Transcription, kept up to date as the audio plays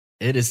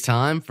It is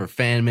time for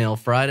Fan Mail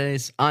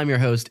Fridays. I'm your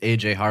host,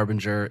 AJ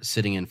Harbinger,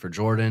 sitting in for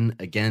Jordan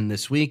again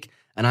this week,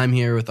 and I'm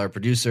here with our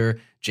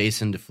producer,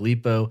 Jason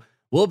DeFilippo.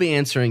 We'll be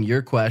answering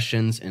your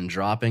questions and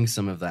dropping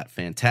some of that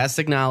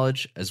fantastic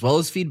knowledge, as well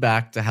as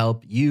feedback to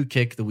help you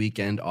kick the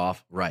weekend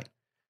off right.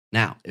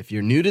 Now, if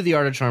you're new to the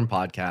Art of Charm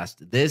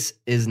podcast, this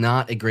is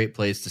not a great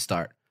place to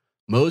start.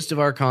 Most of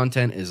our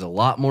content is a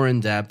lot more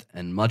in-depth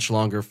and much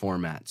longer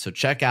format, so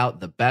check out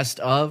the best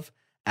of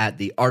at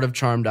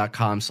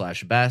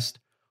theartofcharm.com/best.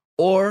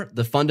 or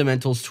the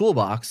Fundamentals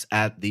Toolbox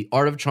at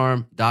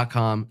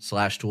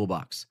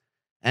theartofcharm.com/toolbox.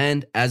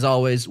 And as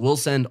always, we'll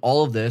send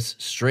all of this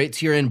straight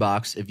to your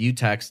inbox if you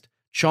text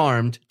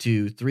CHARMED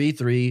to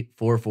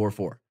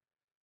 33444.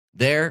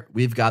 There,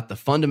 we've got the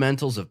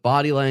fundamentals of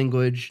body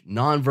language,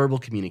 nonverbal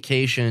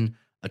communication,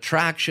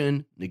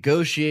 attraction,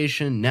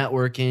 negotiation,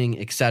 networking,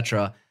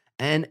 etc.,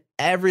 and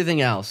everything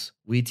else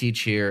we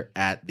teach here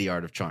at The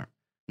Art of Charm.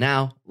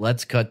 Now,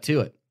 let's cut to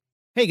it.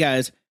 Hey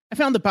guys. I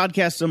found the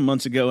podcast some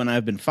months ago, and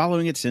I've been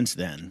following it since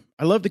then.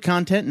 I love the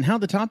content and how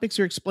the topics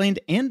are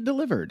explained and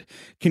delivered.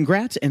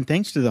 Congrats and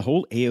thanks to the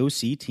whole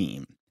AOC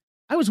team.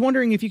 I was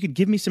wondering if you could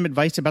give me some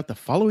advice about the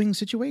following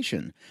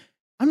situation.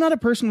 I'm not a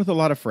person with a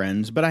lot of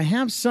friends, but I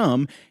have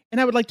some,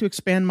 and I would like to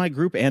expand my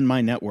group and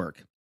my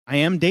network. I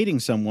am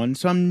dating someone,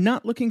 so I'm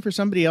not looking for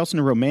somebody else in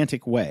a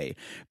romantic way,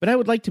 but I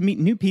would like to meet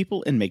new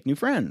people and make new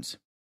friends.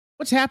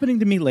 What's happening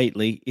to me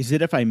lately is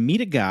that if I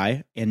meet a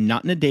guy, and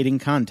not in a dating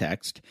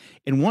context,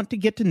 and want to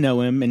get to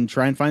know him and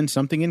try and find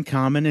something in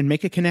common and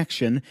make a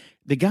connection,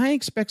 the guy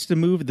expects to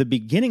move the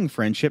beginning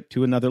friendship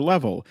to another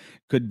level.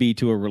 Could be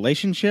to a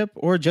relationship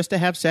or just to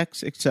have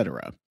sex,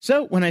 etc.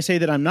 So when I say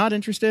that I'm not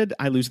interested,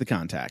 I lose the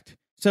contact.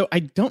 So I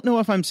don't know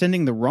if I'm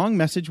sending the wrong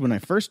message when I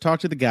first talk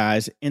to the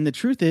guys, and the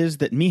truth is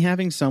that me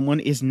having someone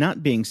is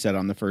not being said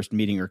on the first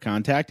meeting or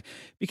contact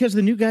because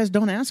the new guys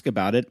don't ask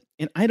about it,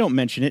 and I don't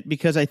mention it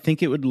because I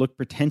think it would look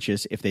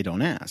pretentious if they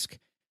don't ask.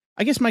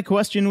 I guess my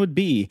question would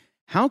be,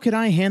 how could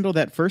I handle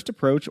that first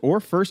approach or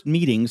first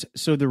meetings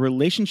so the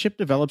relationship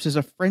develops as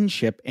a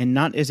friendship and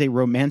not as a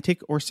romantic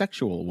or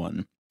sexual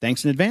one?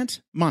 Thanks in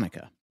advance,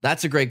 Monica.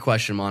 That's a great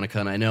question, Monica,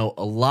 and I know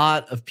a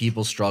lot of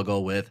people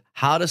struggle with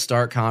how to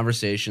start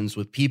conversations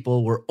with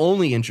people we're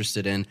only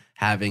interested in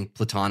having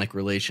platonic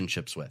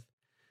relationships with.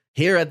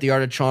 Here at The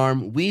Art of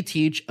Charm, we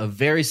teach a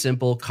very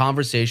simple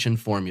conversation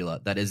formula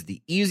that is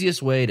the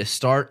easiest way to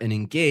start and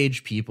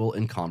engage people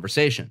in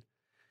conversation.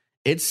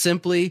 It's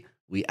simply,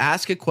 we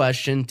ask a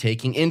question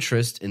taking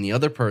interest in the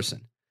other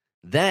person.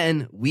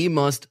 Then we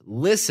must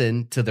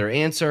listen to their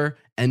answer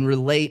and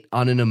relate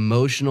on an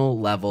emotional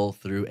level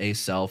through a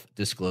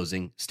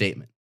self-disclosing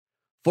statement.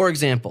 For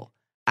example,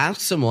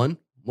 ask someone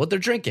what they're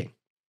drinking,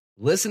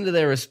 listen to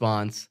their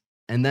response,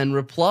 and then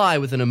reply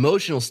with an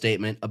emotional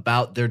statement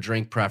about their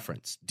drink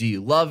preference. Do you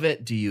love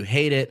it? Do you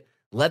hate it?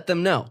 Let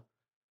them know.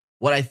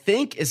 What I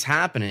think is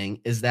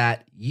happening is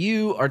that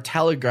you are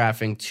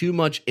telegraphing too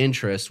much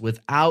interest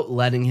without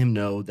letting him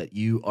know that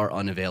you are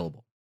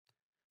unavailable.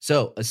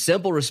 So a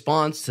simple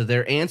response to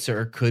their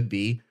answer could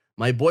be,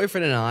 my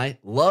boyfriend and I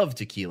love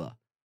tequila.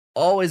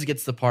 Always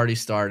gets the party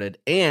started,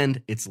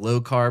 and it's low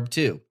carb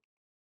too.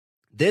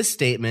 This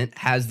statement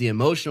has the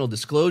emotional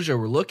disclosure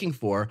we're looking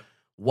for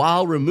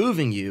while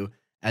removing you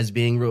as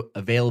being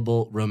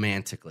available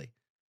romantically.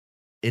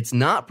 It's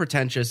not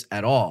pretentious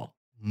at all.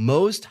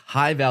 Most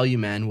high-value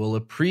men will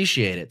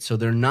appreciate it, so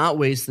they're not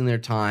wasting their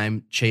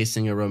time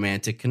chasing a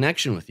romantic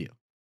connection with you.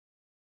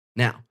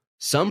 Now,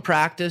 some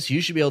practice, you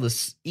should be able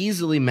to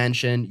easily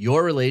mention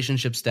your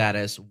relationship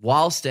status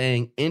while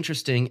staying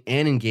interesting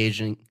and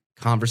engaging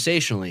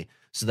conversationally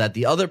so that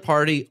the other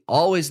party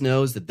always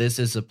knows that this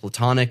is a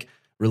platonic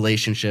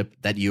relationship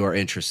that you are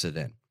interested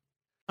in.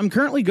 I'm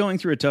currently going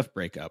through a tough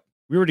breakup.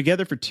 We were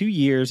together for 2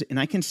 years, and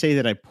I can say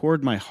that I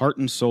poured my heart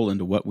and soul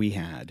into what we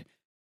had.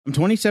 I'm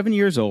 27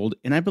 years old,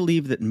 and I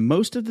believe that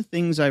most of the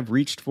things I've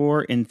reached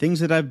for and things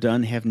that I've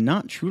done have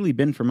not truly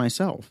been for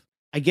myself.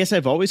 I guess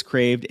I've always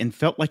craved and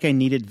felt like I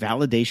needed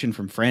validation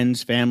from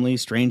friends, family,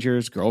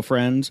 strangers,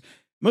 girlfriends,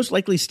 most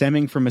likely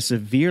stemming from a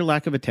severe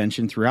lack of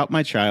attention throughout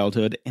my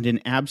childhood and an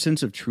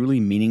absence of truly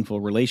meaningful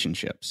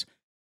relationships.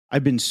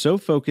 I've been so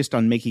focused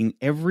on making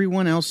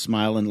everyone else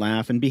smile and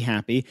laugh and be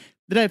happy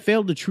that I've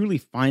failed to truly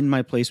find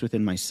my place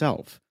within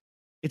myself.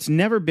 It's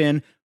never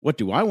been, what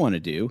do I want to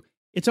do?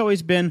 It's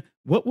always been,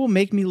 what will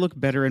make me look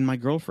better in my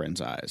girlfriend's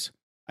eyes?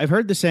 I've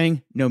heard the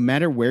saying, no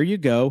matter where you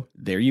go,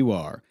 there you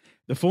are.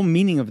 The full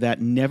meaning of that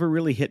never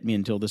really hit me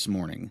until this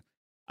morning.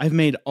 I've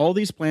made all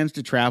these plans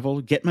to travel,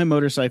 get my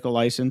motorcycle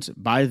license,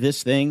 buy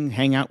this thing,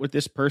 hang out with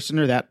this person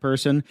or that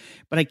person,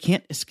 but I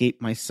can't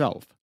escape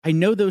myself. I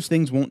know those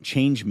things won't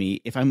change me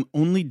if I'm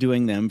only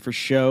doing them for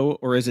show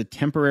or as a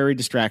temporary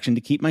distraction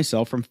to keep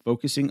myself from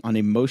focusing on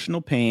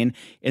emotional pain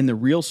and the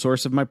real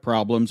source of my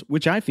problems,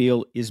 which I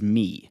feel is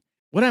me.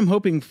 What I'm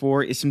hoping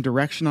for is some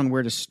direction on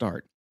where to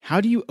start.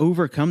 How do you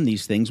overcome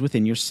these things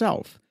within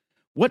yourself?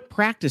 What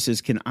practices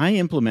can I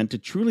implement to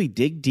truly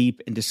dig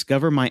deep and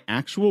discover my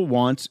actual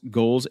wants,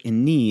 goals,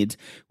 and needs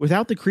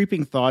without the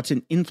creeping thoughts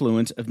and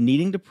influence of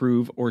needing to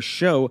prove or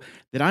show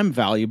that I'm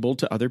valuable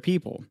to other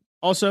people?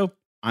 Also,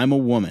 I'm a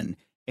woman,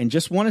 and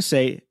just want to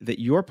say that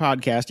your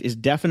podcast is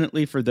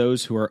definitely for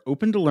those who are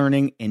open to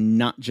learning and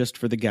not just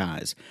for the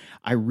guys.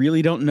 I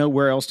really don't know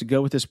where else to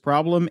go with this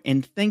problem,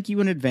 and thank you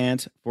in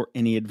advance for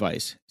any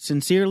advice.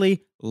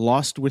 Sincerely,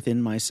 Lost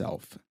Within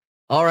Myself.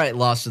 All right,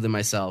 Lost Within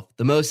Myself.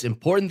 The most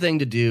important thing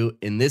to do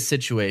in this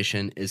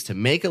situation is to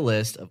make a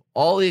list of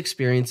all the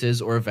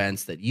experiences or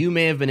events that you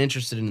may have been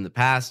interested in the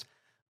past,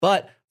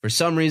 but for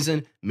some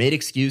reason made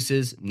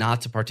excuses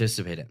not to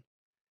participate in.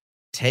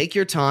 Take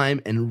your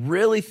time and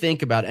really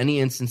think about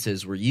any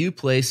instances where you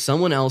place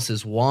someone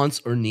else's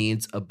wants or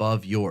needs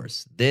above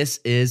yours. This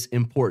is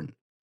important.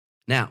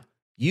 Now,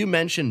 you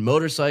mentioned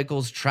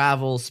motorcycles,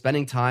 travel,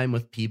 spending time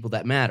with people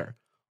that matter.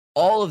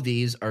 All of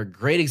these are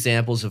great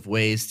examples of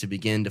ways to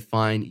begin to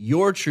find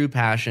your true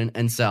passion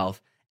and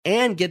self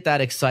and get that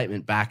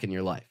excitement back in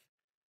your life.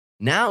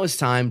 Now is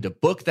time to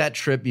book that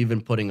trip you've been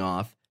putting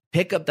off,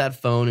 pick up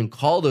that phone and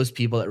call those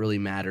people that really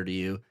matter to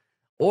you,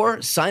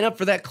 or sign up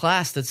for that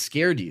class that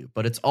scared you,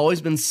 but it's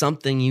always been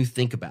something you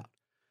think about.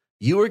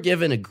 You are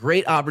given a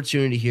great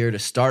opportunity here to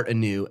start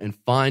anew and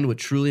find what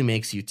truly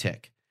makes you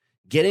tick.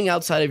 Getting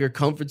outside of your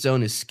comfort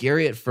zone is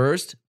scary at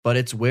first, but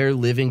it's where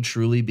living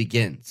truly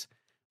begins.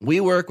 We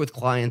work with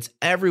clients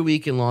every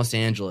week in Los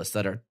Angeles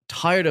that are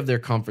tired of their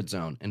comfort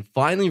zone and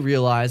finally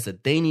realize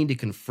that they need to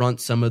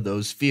confront some of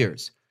those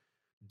fears.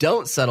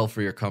 Don't settle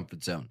for your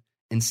comfort zone.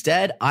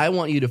 Instead, I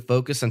want you to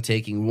focus on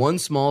taking one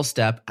small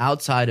step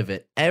outside of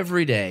it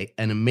every day,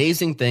 and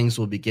amazing things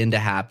will begin to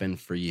happen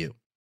for you.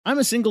 I'm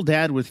a single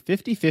dad with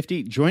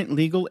 50-50 joint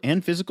legal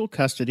and physical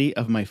custody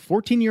of my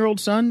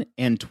 14-year-old son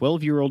and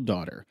 12-year-old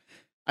daughter.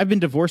 I've been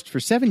divorced for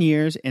 7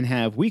 years and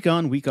have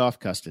week-on, week-off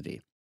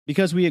custody.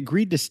 Because we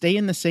agreed to stay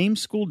in the same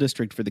school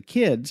district for the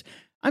kids,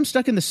 I'm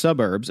stuck in the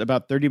suburbs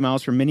about 30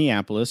 miles from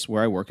Minneapolis,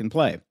 where I work and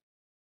play.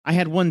 I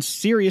had one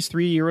serious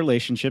 3-year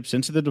relationship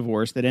since the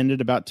divorce that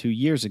ended about 2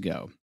 years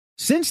ago.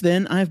 Since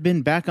then, I've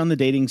been back on the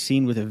dating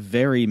scene with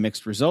very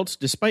mixed results,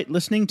 despite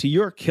listening to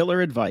your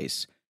killer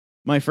advice.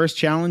 My first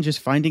challenge is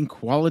finding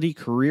quality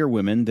career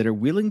women that are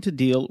willing to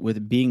deal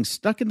with being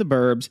stuck in the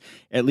burbs,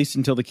 at least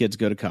until the kids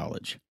go to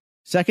college.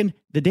 Second,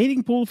 the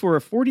dating pool for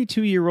a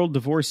 42-year-old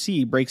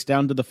divorcee breaks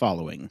down to the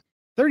following: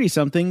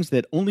 30-somethings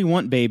that only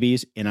want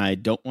babies and I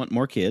don't want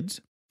more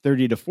kids,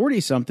 30 to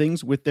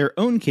 40-somethings with their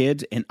own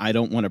kids and I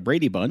don't want a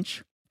Brady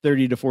Bunch,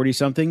 30 to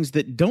 40-somethings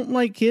that don't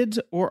like kids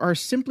or are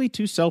simply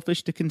too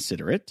selfish to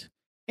consider it,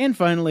 and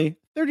finally,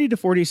 30 to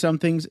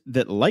 40-somethings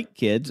that like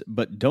kids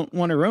but don't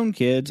want her own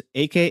kids,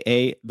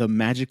 aka the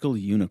magical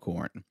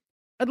unicorn.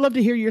 I'd love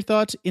to hear your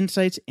thoughts,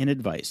 insights, and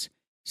advice.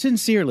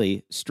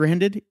 Sincerely,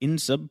 Stranded in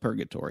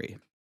Subpurgatory.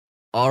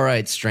 All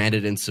right,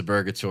 Stranded in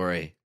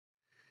Suburgatory.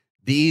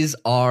 These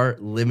are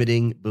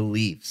limiting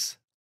beliefs.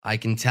 I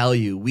can tell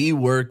you, we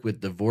work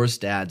with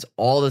divorced dads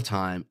all the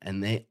time,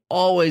 and they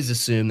always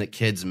assume that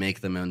kids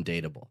make them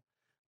undateable.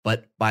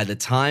 But by the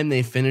time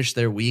they finish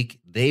their week,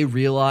 they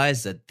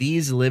realize that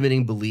these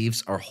limiting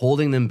beliefs are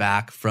holding them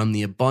back from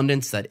the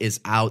abundance that is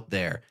out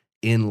there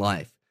in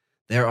life.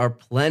 There are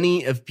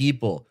plenty of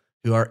people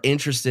who are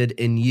interested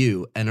in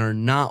you and are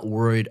not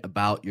worried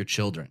about your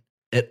children.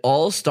 It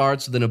all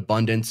starts with an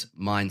abundance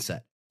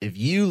mindset. If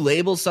you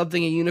label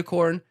something a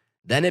unicorn,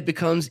 then it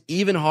becomes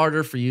even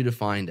harder for you to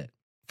find it.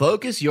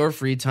 Focus your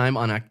free time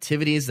on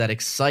activities that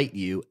excite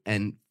you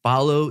and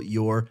follow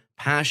your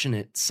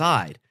passionate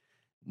side.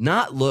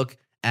 Not look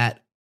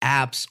at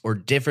apps or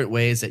different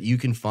ways that you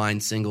can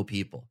find single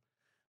people.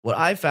 What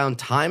I found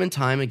time and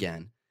time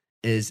again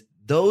is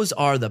those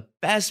are the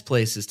best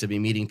places to be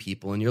meeting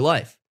people in your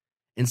life.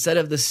 Instead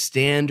of the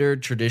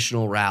standard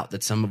traditional route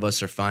that some of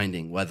us are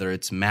finding, whether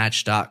it's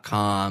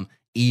Match.com,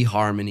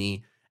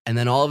 eHarmony, and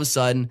then all of a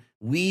sudden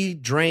we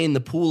drain the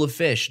pool of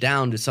fish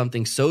down to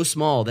something so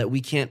small that we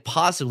can't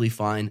possibly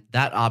find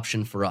that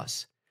option for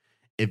us.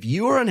 If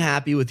you are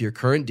unhappy with your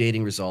current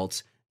dating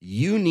results,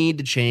 you need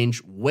to change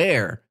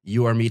where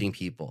you are meeting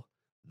people.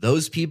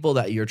 Those people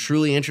that you're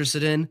truly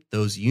interested in,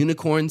 those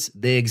unicorns,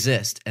 they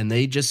exist, and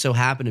they just so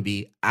happen to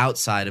be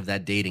outside of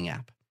that dating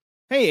app.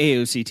 Hey,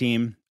 AOC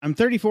team. I'm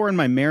 34 and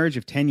my marriage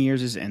of 10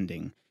 years is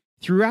ending.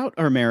 Throughout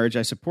our marriage,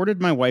 I supported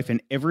my wife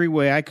in every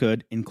way I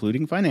could,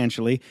 including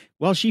financially,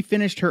 while she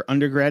finished her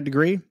undergrad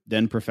degree,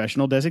 then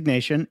professional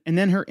designation, and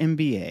then her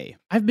MBA.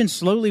 I've been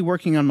slowly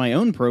working on my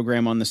own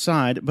program on the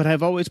side, but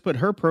I've always put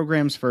her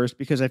programs first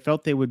because I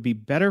felt they would be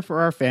better for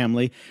our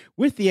family,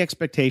 with the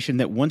expectation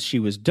that once she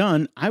was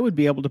done, I would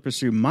be able to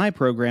pursue my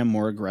program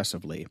more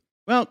aggressively.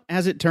 Well,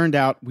 as it turned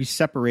out, we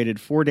separated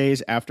 4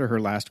 days after her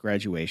last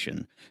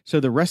graduation, so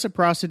the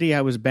reciprocity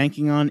I was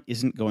banking on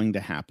isn't going to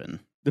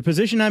happen. The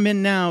position I'm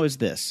in now is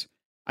this.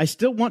 I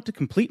still want to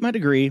complete my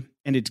degree,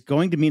 and it's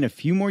going to mean a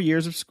few more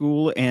years of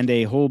school and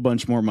a whole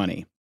bunch more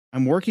money.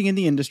 I'm working in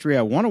the industry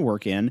I want to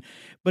work in,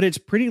 but it's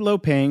pretty low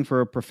paying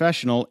for a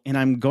professional, and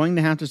I'm going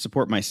to have to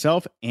support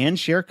myself and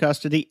share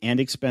custody and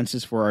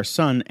expenses for our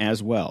son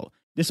as well.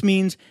 This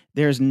means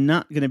there's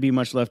not going to be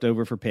much left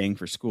over for paying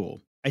for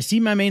school. I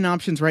see my main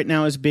options right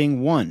now as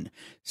being 1,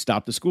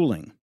 stop the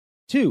schooling.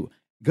 2,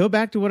 go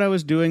back to what I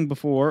was doing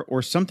before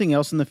or something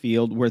else in the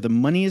field where the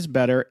money is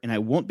better and I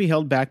won't be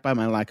held back by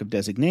my lack of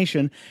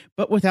designation,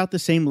 but without the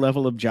same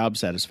level of job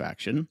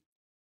satisfaction.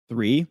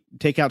 3,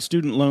 take out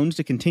student loans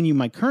to continue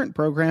my current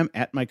program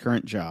at my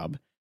current job.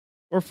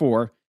 Or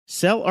 4,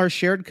 sell our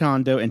shared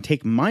condo and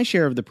take my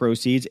share of the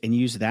proceeds and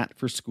use that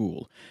for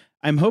school.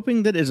 I'm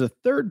hoping that as a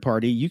third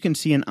party, you can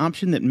see an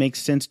option that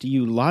makes sense to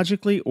you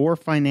logically or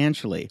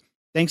financially.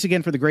 Thanks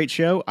again for the great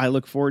show. I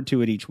look forward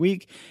to it each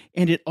week,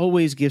 and it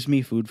always gives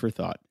me food for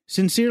thought.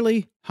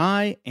 Sincerely,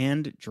 High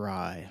and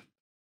Dry.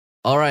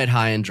 All right,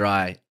 High and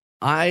Dry.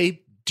 I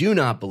do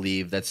not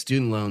believe that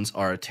student loans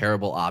are a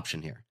terrible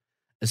option here,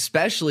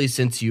 especially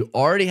since you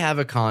already have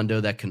a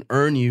condo that can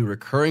earn you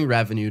recurring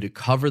revenue to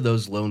cover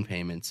those loan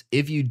payments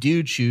if you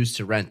do choose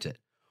to rent it.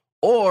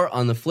 Or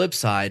on the flip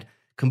side,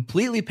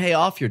 completely pay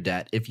off your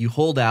debt if you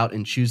hold out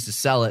and choose to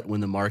sell it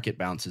when the market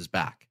bounces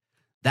back.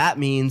 That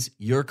means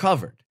you're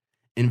covered.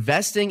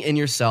 Investing in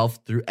yourself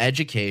through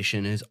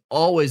education is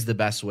always the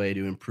best way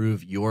to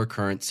improve your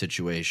current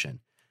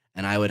situation,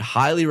 and I would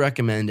highly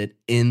recommend it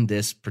in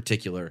this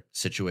particular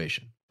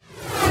situation.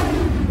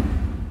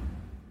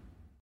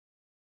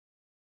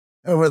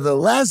 Over the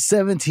last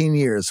 17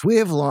 years, we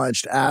have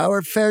launched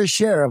our fair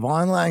share of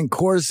online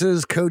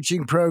courses,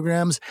 coaching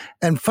programs,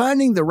 and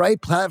finding the right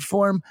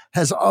platform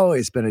has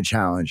always been a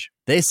challenge.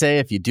 They say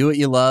if you do what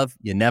you love,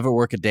 you never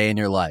work a day in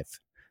your life.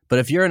 But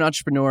if you're an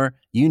entrepreneur,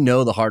 you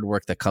know the hard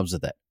work that comes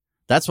with it.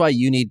 That's why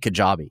you need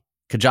Kajabi.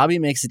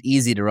 Kajabi makes it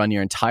easy to run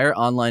your entire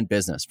online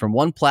business from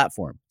one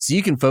platform so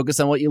you can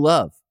focus on what you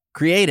love,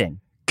 creating.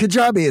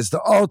 Kajabi is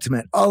the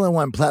ultimate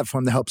all-in-one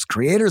platform that helps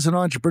creators and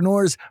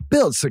entrepreneurs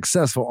build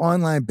successful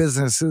online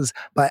businesses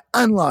by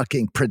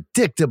unlocking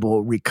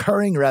predictable,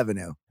 recurring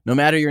revenue. No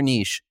matter your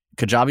niche,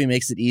 Kajabi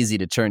makes it easy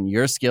to turn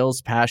your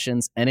skills,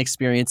 passions, and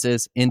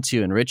experiences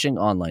into enriching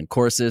online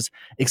courses,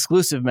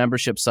 exclusive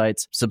membership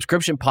sites,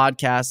 subscription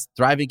podcasts,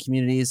 thriving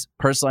communities,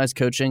 personalized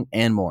coaching,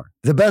 and more.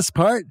 The best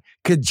part?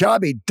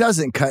 Kajabi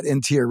doesn't cut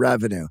into your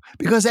revenue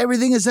because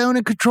everything is owned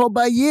and controlled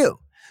by you.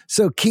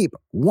 So keep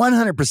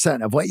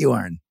 100% of what you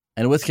earn.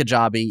 And with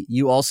Kajabi,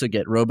 you also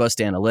get robust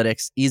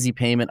analytics, easy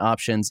payment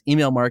options,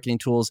 email marketing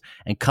tools,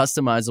 and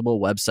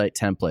customizable website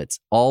templates,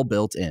 all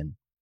built in.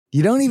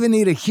 You don't even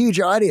need a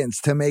huge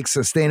audience to make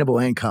sustainable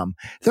income.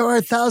 There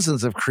are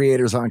thousands of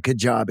creators on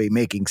Kajabi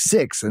making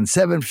 6 and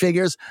 7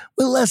 figures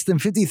with less than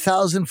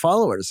 50,000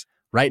 followers.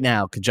 Right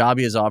now,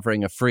 Kajabi is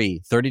offering a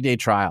free 30-day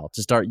trial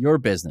to start your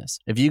business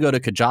if you go to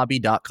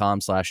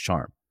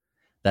kajabi.com/charm.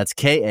 That's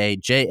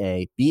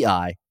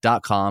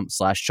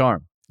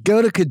KAJABI.com/charm.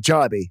 Go to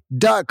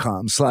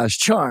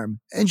kajabi.com/charm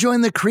and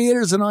join the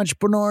creators and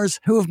entrepreneurs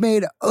who have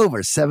made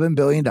over $7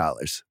 billion.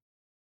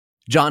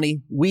 Johnny,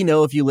 we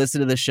know if you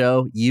listen to the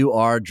show, you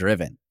are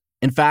driven.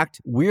 In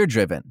fact, we're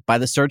driven by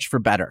the search for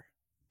better.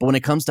 But when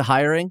it comes to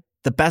hiring,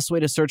 the best way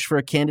to search for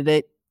a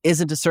candidate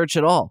isn't to search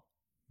at all.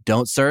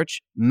 Don't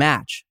search,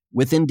 match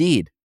with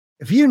Indeed.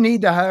 If you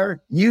need to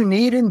hire, you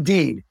need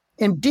Indeed.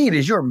 Indeed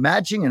is your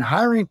matching and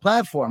hiring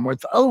platform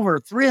with over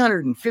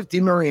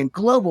 350 million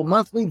global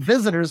monthly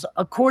visitors,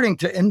 according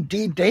to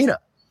Indeed data,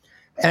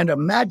 and a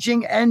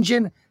matching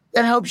engine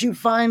that helps you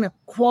find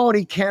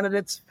quality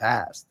candidates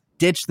fast.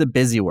 Ditch the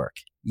busy work.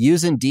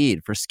 Use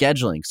Indeed for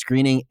scheduling,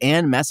 screening,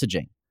 and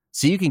messaging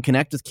so you can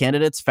connect with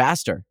candidates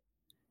faster.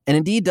 And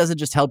Indeed doesn't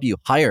just help you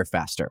hire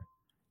faster.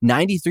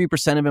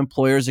 93% of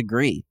employers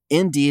agree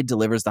Indeed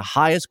delivers the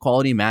highest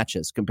quality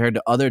matches compared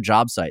to other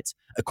job sites,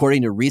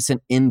 according to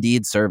recent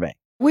Indeed survey.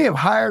 We have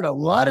hired a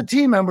lot of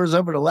team members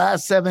over the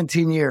last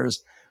 17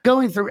 years.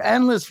 Going through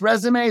endless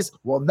resumes,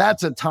 well,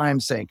 that's a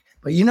time sink.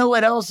 But you know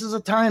what else is a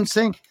time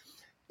sink?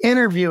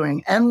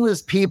 Interviewing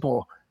endless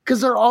people,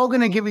 because they're all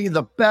going to give you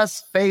the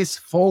best face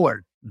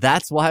forward.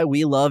 That's why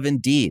we love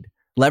Indeed,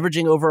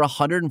 leveraging over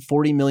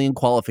 140 million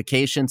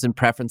qualifications and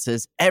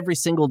preferences every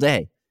single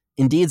day.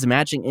 Indeed's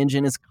matching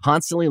engine is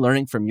constantly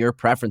learning from your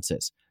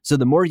preferences. So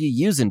the more you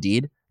use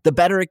Indeed, the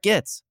better it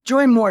gets.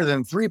 Join more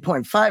than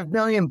 3.5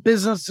 million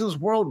businesses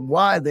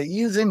worldwide that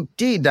use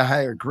Indeed to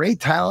hire great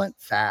talent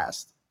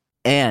fast.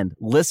 And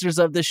listeners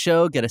of this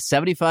show get a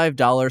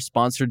 $75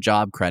 sponsored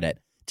job credit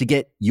to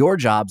get your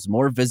jobs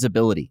more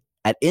visibility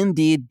at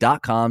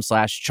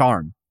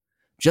Indeed.com/charm.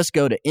 Just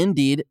go to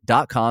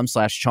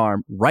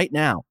Indeed.com/charm right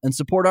now and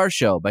support our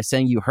show by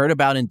saying you heard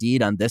about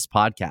Indeed on this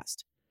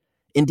podcast.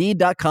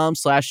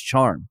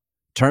 Indeed.com/charm.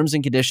 Terms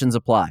and conditions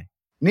apply.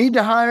 Need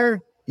to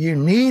hire? You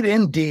need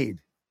Indeed.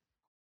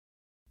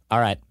 All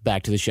right,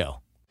 back to the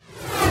show.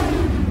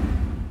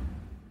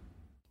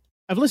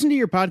 I've listened to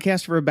your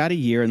podcast for about a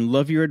year and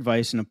love your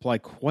advice and apply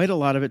quite a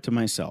lot of it to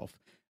myself.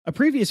 A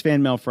previous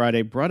Fan Mail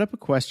Friday brought up a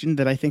question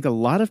that I think a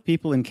lot of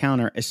people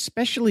encounter,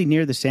 especially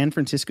near the San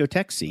Francisco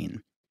tech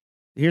scene.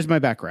 Here's my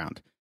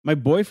background. My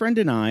boyfriend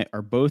and I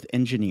are both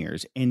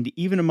engineers, and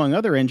even among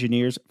other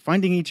engineers,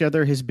 finding each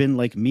other has been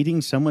like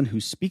meeting someone who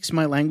speaks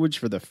my language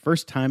for the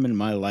first time in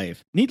my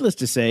life. Needless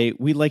to say,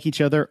 we like each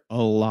other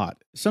a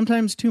lot,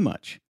 sometimes too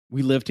much.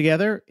 We live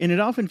together, and it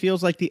often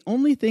feels like the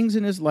only things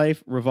in his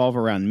life revolve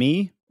around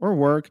me, or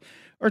work,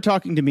 or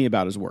talking to me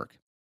about his work.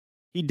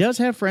 He does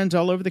have friends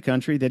all over the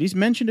country that he's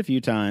mentioned a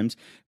few times,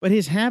 but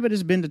his habit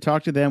has been to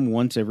talk to them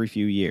once every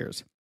few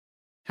years.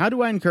 How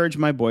do I encourage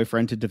my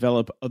boyfriend to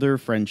develop other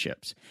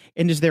friendships?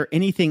 And is there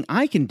anything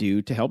I can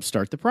do to help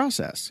start the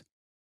process?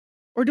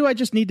 Or do I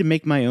just need to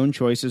make my own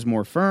choices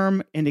more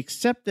firm and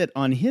accept that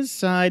on his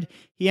side,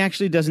 he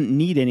actually doesn't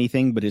need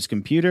anything but his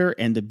computer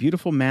and the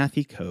beautiful math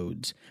he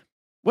codes?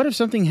 What if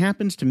something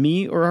happens to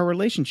me or our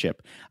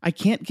relationship? I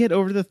can't get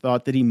over the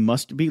thought that he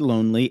must be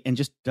lonely and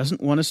just doesn't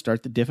want to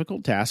start the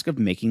difficult task of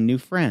making new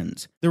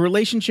friends. The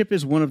relationship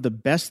is one of the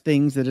best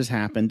things that has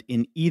happened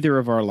in either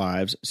of our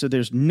lives, so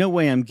there's no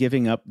way I'm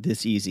giving up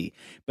this easy.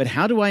 But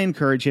how do I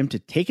encourage him to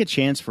take a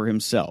chance for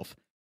himself?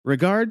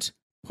 Regards,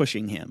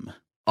 Pushing Him.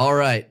 All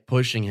right,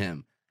 Pushing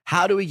Him.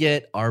 How do we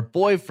get our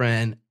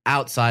boyfriend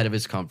outside of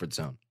his comfort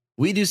zone?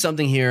 We do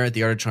something here at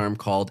The Art of Charm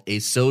called a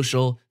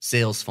social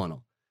sales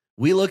funnel.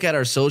 We look at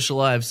our social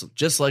lives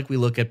just like we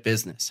look at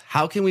business.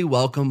 How can we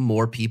welcome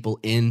more people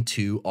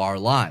into our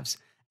lives?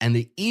 And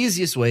the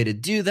easiest way to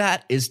do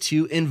that is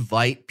to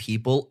invite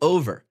people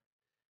over.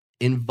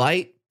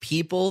 Invite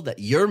people that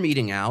you're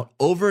meeting out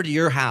over to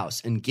your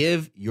house and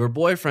give your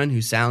boyfriend,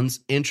 who sounds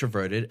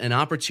introverted, an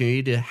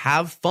opportunity to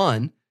have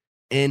fun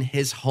in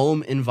his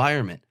home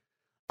environment.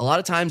 A lot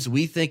of times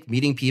we think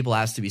meeting people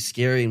has to be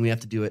scary and we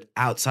have to do it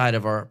outside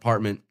of our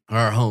apartment or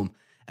our home.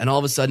 And all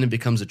of a sudden it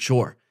becomes a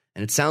chore.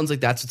 And it sounds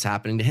like that's what's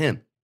happening to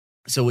him.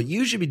 So what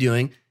you should be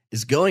doing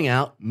is going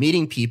out,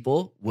 meeting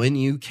people when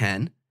you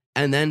can,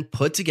 and then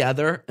put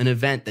together an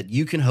event that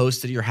you can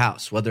host at your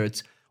house, whether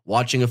it's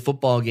watching a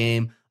football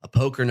game, a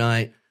poker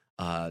night,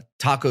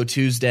 Taco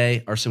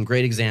Tuesday are some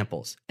great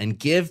examples, and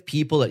give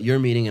people that you're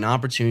meeting an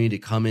opportunity to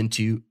come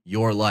into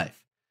your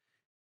life.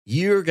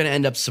 You're going to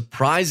end up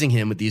surprising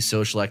him with these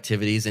social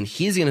activities, and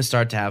he's going to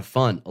start to have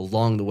fun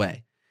along the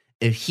way.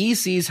 If he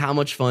sees how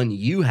much fun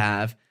you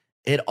have,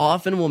 it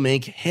often will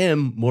make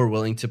him more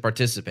willing to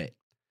participate.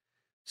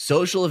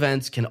 Social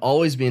events can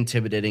always be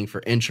intimidating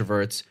for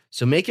introverts,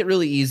 so make it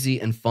really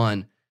easy and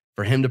fun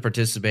for him to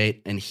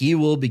participate, and he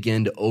will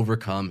begin to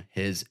overcome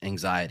his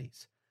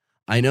anxieties.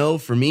 I know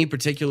for me,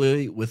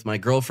 particularly with my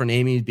girlfriend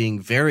Amy being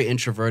very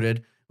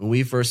introverted, when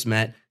we first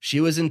met, she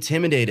was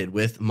intimidated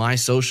with my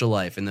social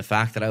life and the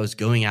fact that I was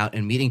going out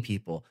and meeting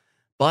people.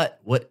 But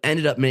what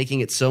ended up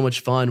making it so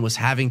much fun was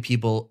having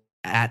people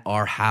at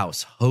our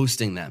house,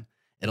 hosting them.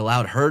 It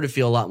allowed her to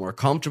feel a lot more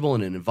comfortable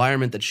in an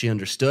environment that she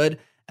understood.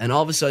 And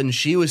all of a sudden,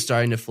 she was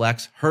starting to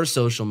flex her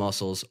social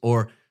muscles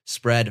or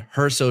spread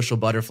her social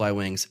butterfly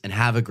wings and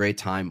have a great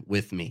time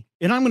with me.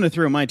 And I'm going to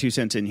throw my 2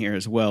 cents in here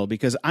as well,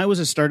 because I was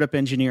a startup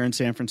engineer in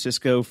San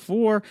Francisco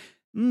for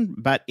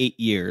about 8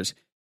 years.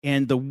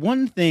 And the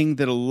one thing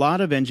that a lot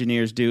of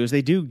engineers do is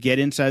they do get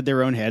inside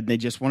their own head and they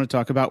just want to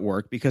talk about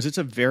work because it's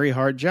a very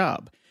hard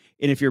job.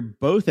 And if you're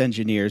both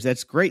engineers,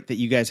 that's great that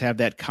you guys have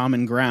that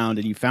common ground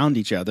and you found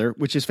each other,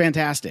 which is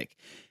fantastic.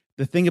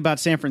 The thing about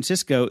San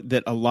Francisco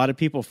that a lot of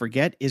people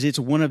forget is it's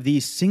one of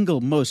the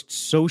single most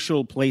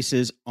social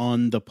places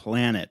on the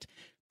planet.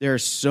 There are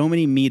so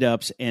many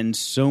meetups and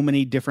so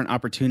many different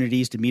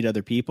opportunities to meet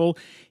other people.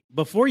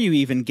 Before you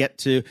even get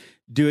to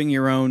doing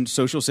your own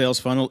social sales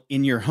funnel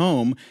in your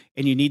home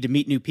and you need to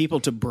meet new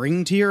people to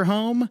bring to your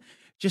home,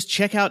 just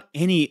check out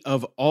any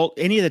of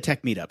the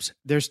tech meetups.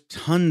 There's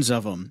tons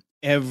of them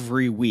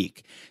every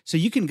week. So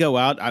you can go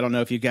out. I don't know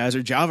if you guys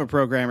are Java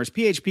programmers,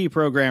 PHP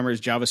programmers,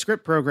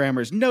 JavaScript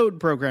programmers, Node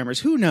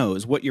programmers, who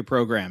knows what you're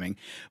programming.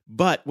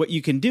 But what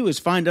you can do is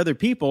find other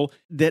people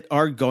that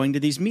are going to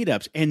these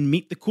meetups and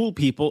meet the cool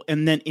people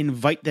and then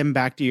invite them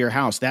back to your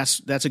house.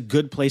 That's a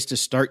good place to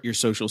start your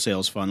social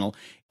sales funnel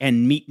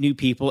and meet new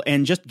people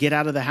and just get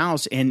out of the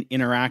house and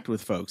interact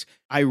with folks.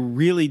 I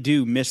really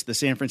do miss the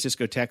San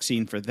Francisco tech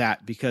scene for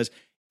that, because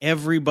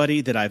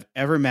everybody that I've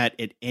ever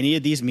met at any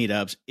of these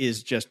meetups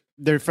is just,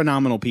 they're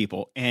phenomenal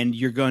people. And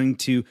you're going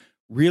to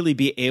really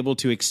be able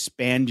to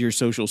expand your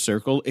social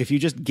circle if you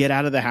just get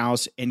out of the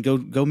house and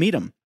go meet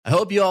them. I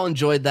hope you all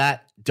enjoyed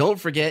that. Don't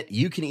forget,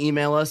 you can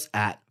email us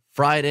at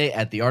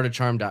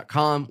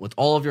friday@theartofcharm.com with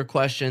all of your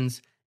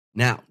questions.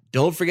 Now,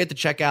 don't forget to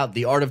check out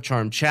the Art of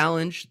Charm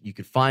Challenge. You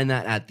can find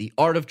that at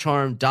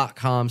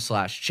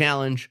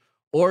theartofcharm.com/challenge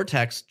or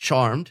text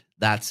CHARMED,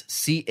 that's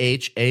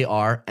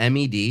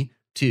CHARMED,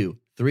 to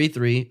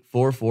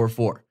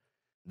 33444.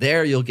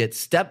 There you'll get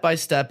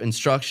step-by-step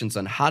instructions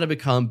on how to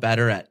become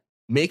better at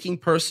making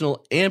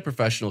personal and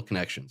professional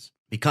connections,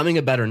 becoming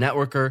a better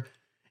networker,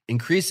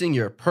 increasing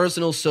your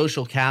personal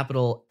social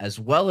capital as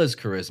well as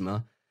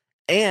charisma.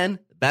 And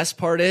the best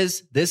part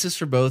is, this is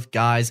for both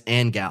guys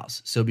and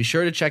gals. So be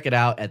sure to check it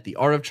out at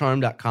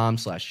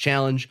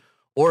theartofcharm.com/challenge.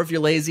 Or if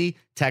you're lazy,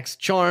 text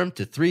CHARM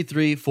to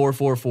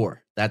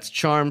 33444. That's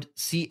CHARMED,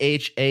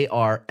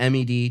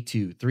 CHARMED,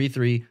 to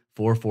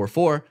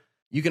 33444.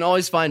 You can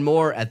always find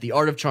more at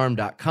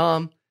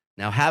theartofcharm.com.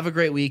 Now have a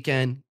great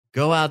weekend.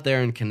 Go out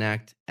there and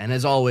connect. And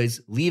as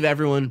always, leave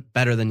everyone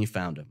better than you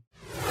found them.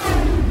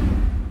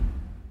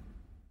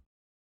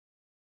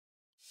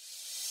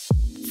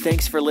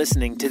 Thanks for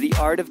listening to The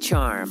Art of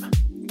Charm.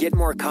 Get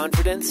more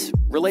confidence,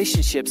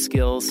 relationship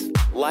skills,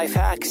 life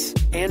hacks,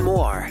 and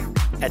more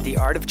at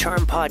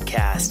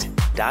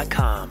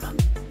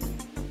theartofcharmpodcast.com.